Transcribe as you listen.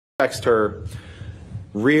text her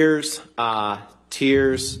rears,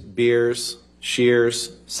 tears, beers,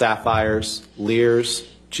 shears, sapphires, leers,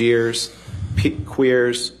 jeers,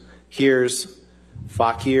 queers, hears,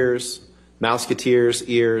 fakirs, mouseketeers,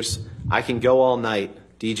 ears. I can go all night,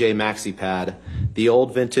 DJ MaxiPad, the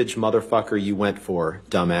old vintage motherfucker you went for,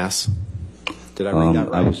 dumbass. Did I read that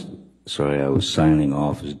right? I was signing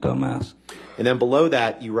off as dumbass. And then below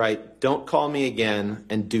that, you write, don't call me again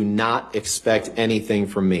and do not expect anything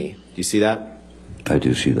from me. Do you see that? I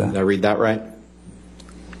do see that. Did I read that right?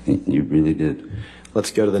 You really did.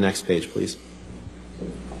 Let's go to the next page, please.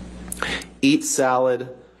 Eat salad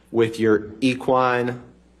with your equine,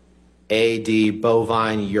 AD,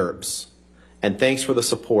 bovine yerps. And thanks for the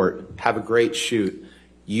support. Have a great shoot.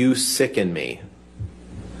 You sicken me.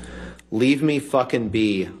 Leave me fucking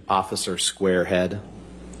be, Officer Squarehead.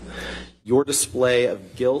 Your display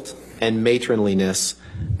of guilt and matronliness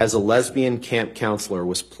as a lesbian camp counselor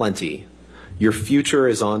was plenty. Your future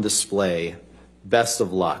is on display. Best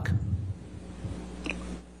of luck.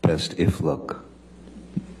 Best if luck.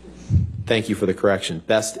 Thank you for the correction.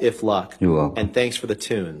 Best if luck. You're welcome. And thanks for the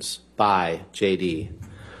tunes. Bye, JD.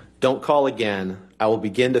 Don't call again. I will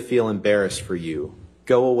begin to feel embarrassed for you.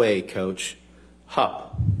 Go away, coach.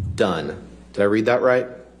 Hup. Done. Did I read that right?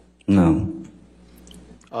 No.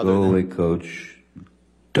 Go away, coach.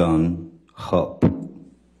 Done. Hup.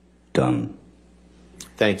 Done.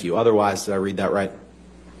 Thank you. Otherwise, did I read that right?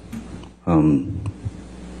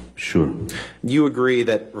 Sure. You agree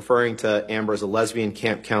that referring to Amber as a lesbian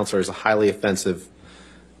camp counselor is a highly offensive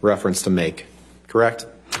reference to make, correct?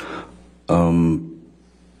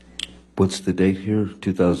 What's the date here?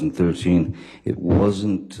 2013. It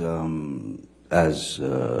wasn't as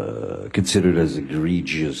considered as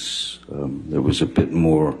egregious. There was a bit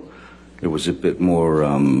more.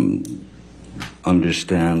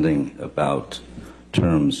 Understanding about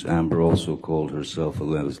terms. Amber also called herself a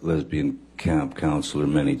lesbian camp counselor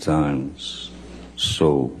many times.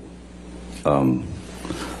 So, I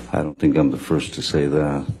don't think I'm the first to say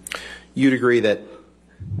that. You'd agree that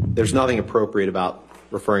there's nothing appropriate about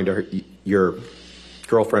referring to your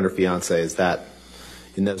girlfriend or fiance as that,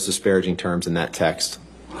 in those disparaging terms in that text,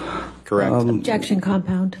 correct? Objection,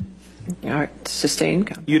 compound. All right,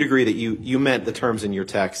 sustained. You'd agree that you meant the terms in your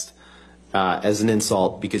text as an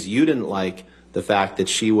insult because you didn't like the fact that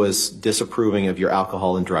she was disapproving of your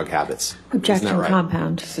alcohol and drug habits. Objection, Isn't that right?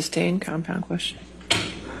 compound. Sustained compound question.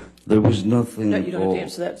 There was nothing. No, you don't have to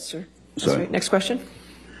answer that, sir. That's Sorry. right. Next question.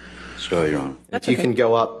 Sorry, Your Honor. If you can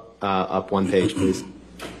go up one page, please.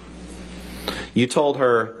 You told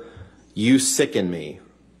her, you sicken me.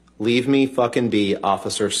 Leave me fucking be,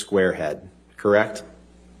 Officer Squarehead. Correct?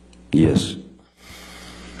 Yes.